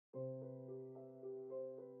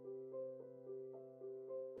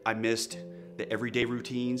I missed the everyday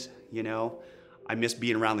routines, you know. I missed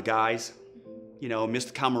being around the guys, you know, missed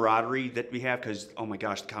the camaraderie that we have because, oh my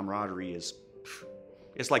gosh, the camaraderie is,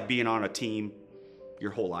 it's like being on a team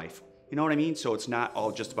your whole life. You know what I mean? So it's not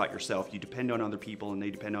all just about yourself. You depend on other people and they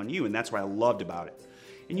depend on you, and that's what I loved about it.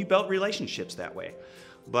 And you built relationships that way.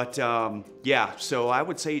 But yeah, so I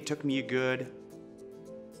would say it took me a good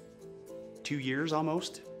 2 years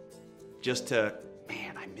almost just to,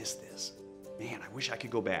 man, I miss this. Man, I wish I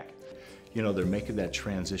could go back. You know, they're making that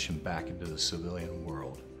transition back into the civilian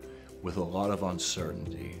world with a lot of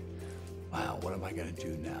uncertainty. Wow, what am I gonna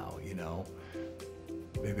do now, you know?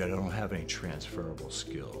 Maybe I don't have any transferable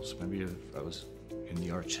skills. Maybe if I was in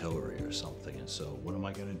the artillery or something, and so what am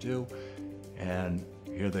I gonna do? And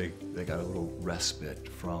here they got a little respite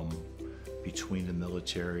from between the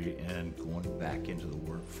military and going back into the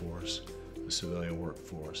workforce, the civilian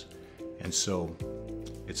workforce. And so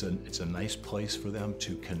it's a nice place for them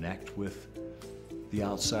to connect with the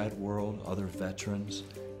outside world, other veterans,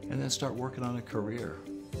 and then start working on a career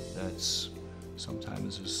that's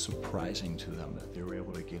sometimes is surprising to them that they were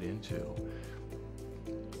able to get into.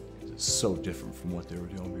 It's so different from what they were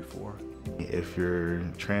doing before. If you're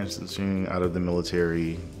transitioning out of the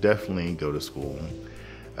military, definitely go to school.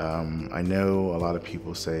 I know a lot of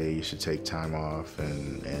people say you should take time off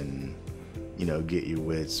and you know, get your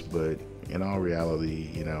wits, but in all reality,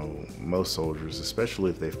 you know, most soldiers, especially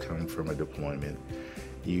if they've come from a deployment,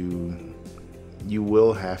 you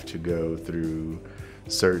will have to go through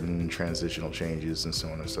certain transitional changes and so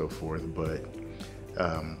on and so forth, but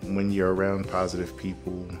when you're around positive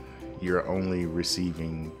people, you're only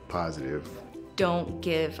receiving positive. Don't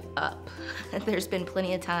give up. There's been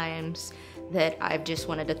plenty of times that I've just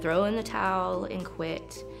wanted to throw in the towel and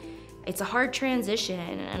quit. It's a hard transition,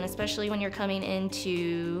 and especially when you're coming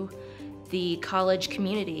into the college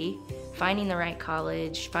community, finding the right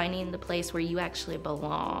college, finding the place where you actually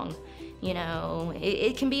belong. You know,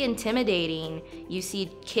 it can be intimidating. You see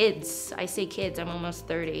kids, I say kids, I'm almost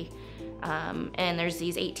 30, and there's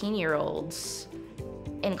these 18-year-olds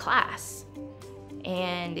in class,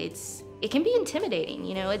 and it can be intimidating.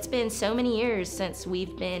 You know, it's been so many years since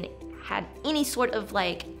we've had any sort of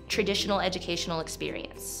like traditional educational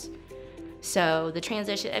experience. So the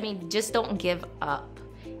transition, I mean, just don't give up.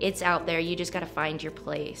 It's out there, you just gotta find your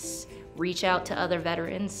place. Reach out to other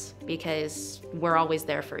veterans because we're always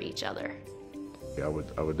there for each other. I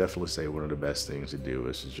would definitely say one of the best things to do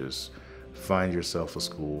is to just find yourself a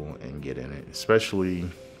school and get in it. Especially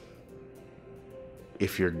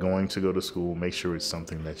if you're going to go to school, make sure it's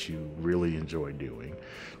something that you really enjoy doing.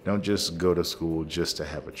 Don't just go to school just to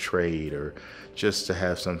have a trade or just to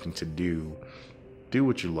have something to do. Do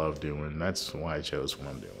what you love doing. That's why I chose what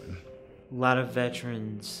I'm doing. A lot of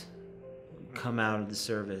veterans come out of the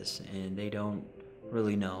service and they don't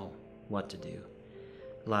really know what to do.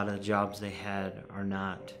 A lot of the jobs they had are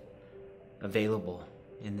not available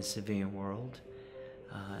in the civilian world.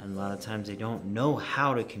 And a lot of times they don't know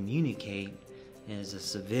how to communicate as a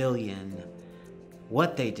civilian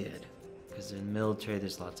what they did. Because in the military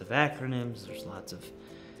there's lots of acronyms, there's lots of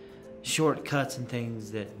shortcuts and things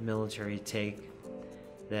that military take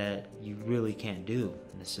that you really can't do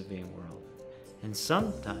in the civilian world. And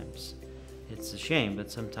sometimes it's a shame, but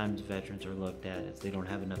sometimes veterans are looked at as they don't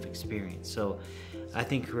have enough experience. So I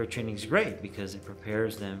think career training is great because it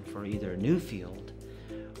prepares them for either a new field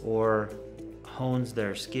or hones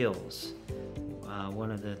their skills. One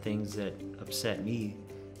of the things that upset me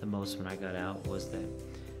the most when I got out was that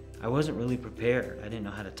I wasn't really prepared. I didn't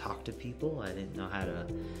know how to talk to people. I didn't know how to,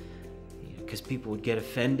 because people would get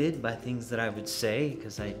offended by things that I would say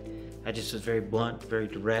because I just was very blunt, very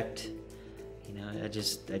direct. You know, I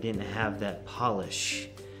didn't have that polish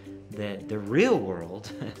that the real world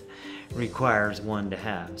requires one to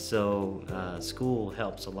have. So school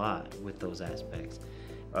helps a lot with those aspects.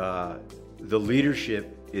 The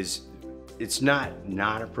leadership it's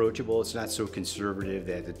not approachable. It's not so conservative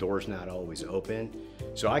that the door's not always open.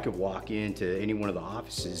 So I could walk into any one of the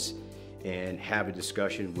offices and have a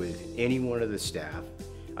discussion with any one of the staff.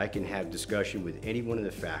 I can have discussion with any one of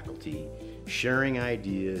the faculty, sharing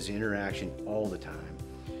ideas, interaction all the time.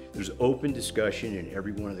 There's open discussion in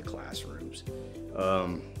every one of the classrooms.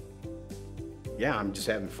 Yeah, I'm just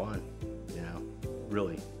having fun, you know,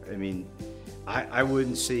 really. I mean, I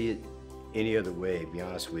wouldn't see it any other way, to be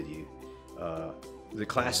honest with you. The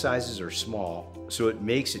class sizes are small, so it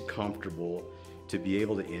makes it comfortable to be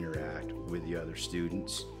able to interact with the other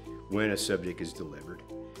students when a subject is delivered.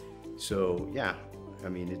 So yeah, I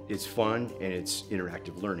mean, it's fun and it's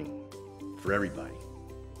interactive learning for everybody.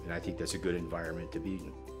 And I think that's a good environment to be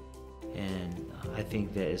in. And I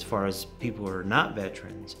think that as far as people who are not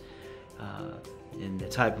veterans, in the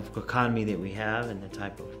type of economy that we have and the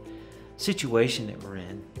type of situation that we're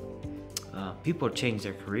in, people change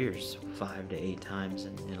their careers 5 to 8 times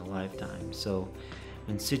in a lifetime. So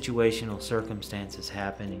when situational circumstances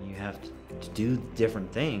happen and you have to do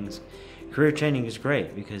different things, career training is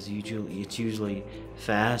great because it's usually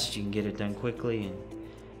fast. You can get it done quickly and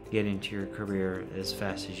get into your career as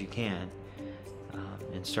fast as you can,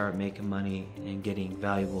 and start making money and getting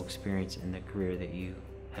valuable experience in the career that you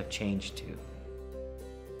have changed to.